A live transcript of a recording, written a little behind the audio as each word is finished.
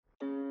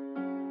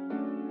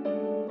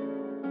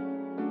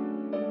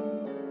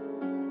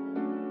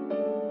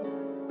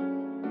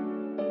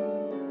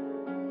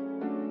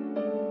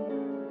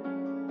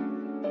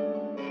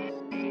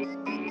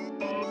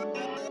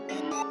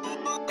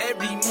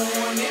Every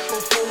morning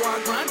before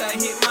I grind, I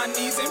hit my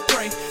knees and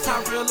pray.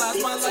 I realize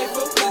my life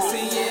a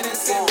blessing, yeah,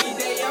 that's every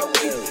day I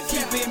wait.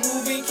 Keep it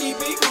moving, keep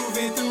it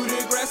grooving through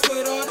the grass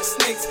with all the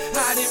snakes.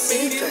 I done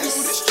made it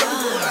through the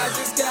struggle, I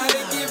just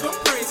gotta give them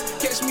praise.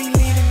 Catch me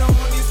leaning on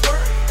this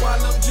word while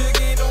I'm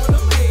jugging on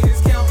them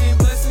haters. Counting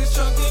blessings,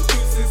 chunking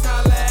deuces.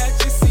 Holla at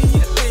you, see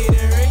you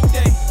later.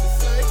 Errday,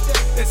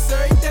 that's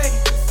Errday,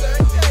 that's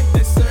Errday,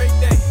 that's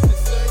Errday.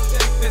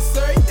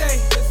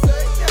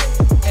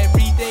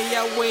 Every day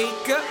I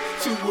wake up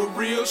to a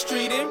real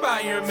street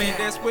environment.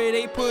 That's where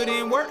they put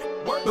in work,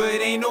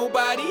 but ain't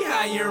nobody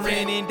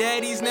hiring. And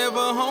daddy's never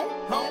home,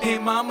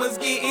 and mama's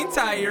getting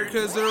tired,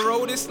 cause the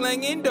road is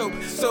slinging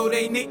dope, so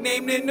they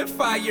nicknamed him the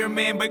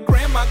fireman. But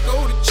grandma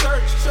go to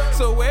church,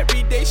 so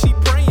every day she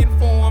praying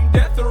for him.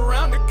 Death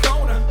around the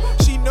corner,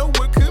 she know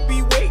what could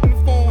be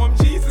waiting for him.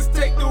 Jesus,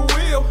 take the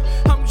wheel,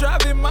 I'm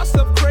driving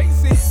myself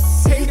crazy.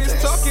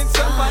 Haters talking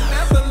tough, I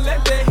never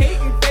let the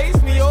hating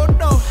faze me. Oh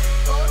no,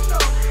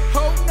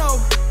 oh no,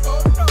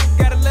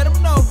 gotta let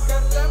them know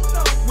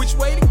which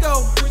way to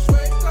go.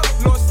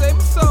 Lord save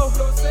my soul,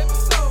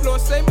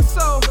 Lord save my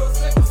soul,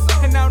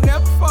 and I'll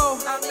never fall.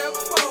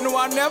 No,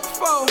 I'll never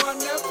fall.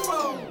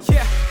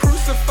 Yeah,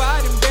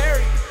 crucified and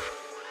buried.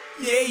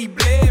 Yeah, he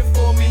bled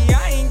for me,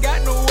 I ain't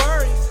got no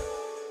worries.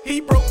 He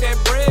broke that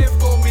bread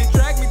for me,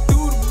 dragged me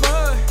through the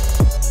mud.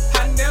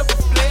 I never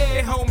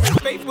fled,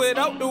 homie, faith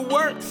without the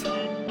works.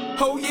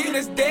 Oh yeah,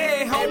 that's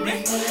dead,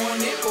 homie. Every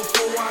morning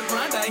before I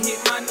grind, I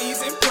hit my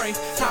knees and pray.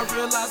 I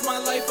realize my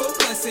life a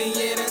blessing,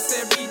 yeah, that's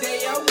every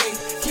day I wait.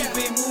 Keep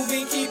it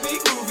moving, keep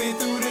it grooving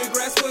through the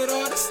grass with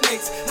all the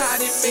snakes.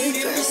 I done made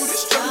it through the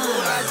struggle,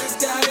 I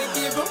just gotta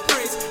give them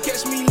praise.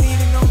 Catch me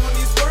leaning on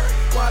this word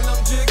while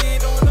I'm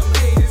jugging on them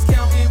haters.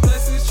 Counting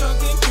blessings,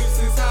 chunking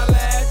deuces. Holla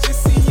at you,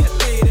 see you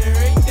later.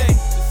 Errday,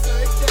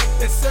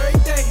 that's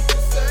Errday,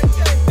 that's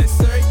Errday,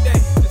 that's Errday.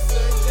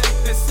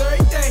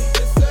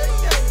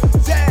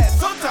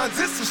 Sometimes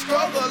it's a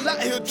struggle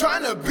out here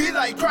trying to be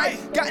like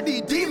Christ. Got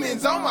these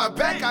demons on my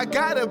back, I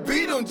gotta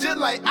beat them just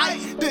like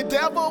Ike. The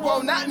devil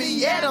won't knock me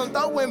yet, I'm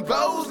throwing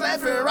blows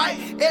left and right.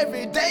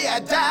 Every day I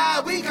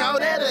die, we call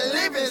that a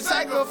living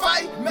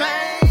sacrifice.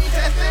 Man,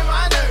 testing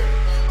my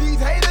nerve. These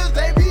haters,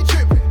 they be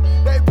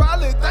tripping. They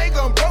probably think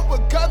I'm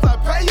broke because I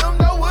pay them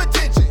no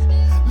attention.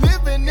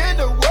 Living in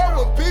the world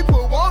where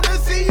people wanna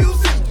see you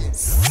sinking.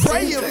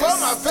 Praying for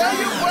my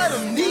failure, where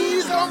them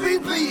knees gon' be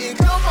bleeding.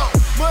 Come on,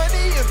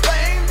 money and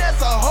fame,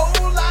 that's a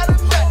whole lot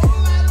of nothing.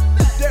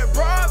 That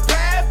broad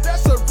path,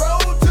 that's a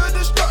road to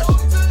destruction.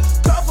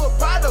 Covered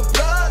by the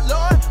blood,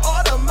 Lord,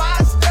 order my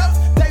steps.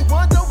 They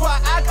wonder why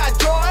I got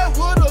joy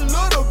with a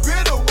little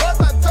bit of what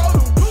I told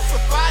them.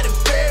 Crucified and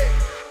buried.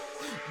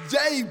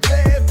 Jay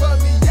bled for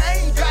me,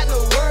 I ain't got no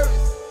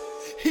worries.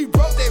 He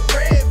broke that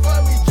bread for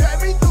me,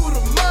 dragged me through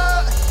the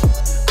mud.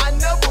 I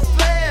never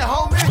fled,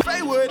 homie,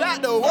 faith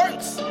without the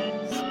works.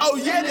 Oh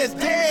yeah, that's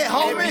dead,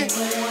 homie. Every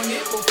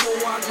morning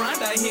before I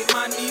grind, I hit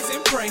my knees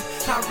and pray.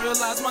 I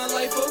realize my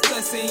life a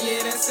blessing,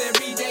 yeah, that's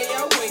every day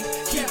I wait.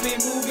 Keep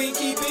it moving,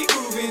 keep it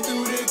grooving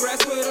through the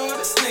grass with all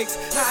the snakes.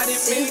 I done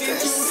made it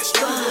through the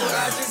struggle,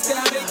 I just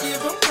gotta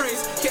give them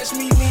praise. Catch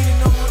me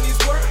leaning on this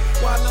word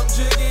while I'm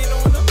jugging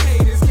on the